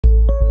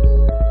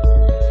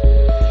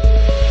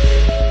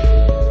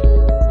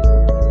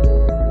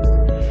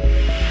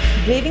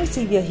Braving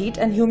severe heat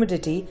and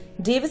humidity,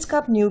 Davis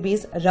Cup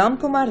newbies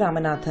Ramkumar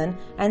Ramanathan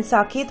and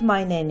Saketh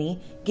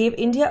Myneni gave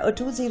India a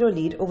 2-0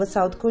 lead over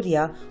South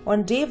Korea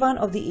on day 1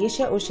 of the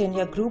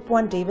Asia-Oceania Group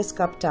 1 Davis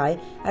Cup tie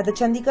at the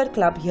Chandigarh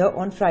Club here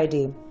on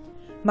Friday.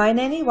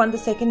 Myneni won the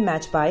second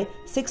match by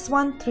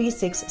 6-1,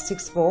 3-6,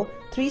 6-4,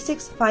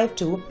 3-6,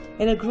 5-2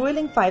 in a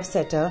grueling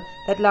 5-setter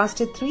that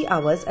lasted 3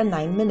 hours and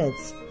 9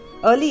 minutes.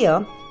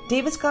 Earlier,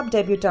 Davis Cup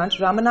debutant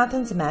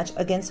Ramanathan's match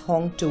against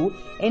Hong 2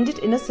 ended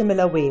in a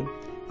similar way.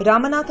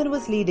 Ramanathan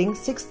was leading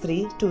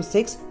 6-3,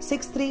 2-6,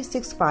 6-3,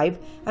 6-5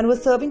 and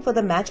was serving for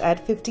the match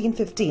at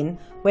 15-15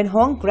 when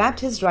Hong grabbed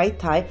his right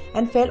thigh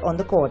and fell on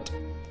the court.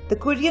 The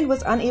Korean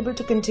was unable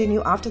to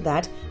continue after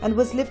that and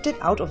was lifted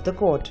out of the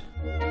court.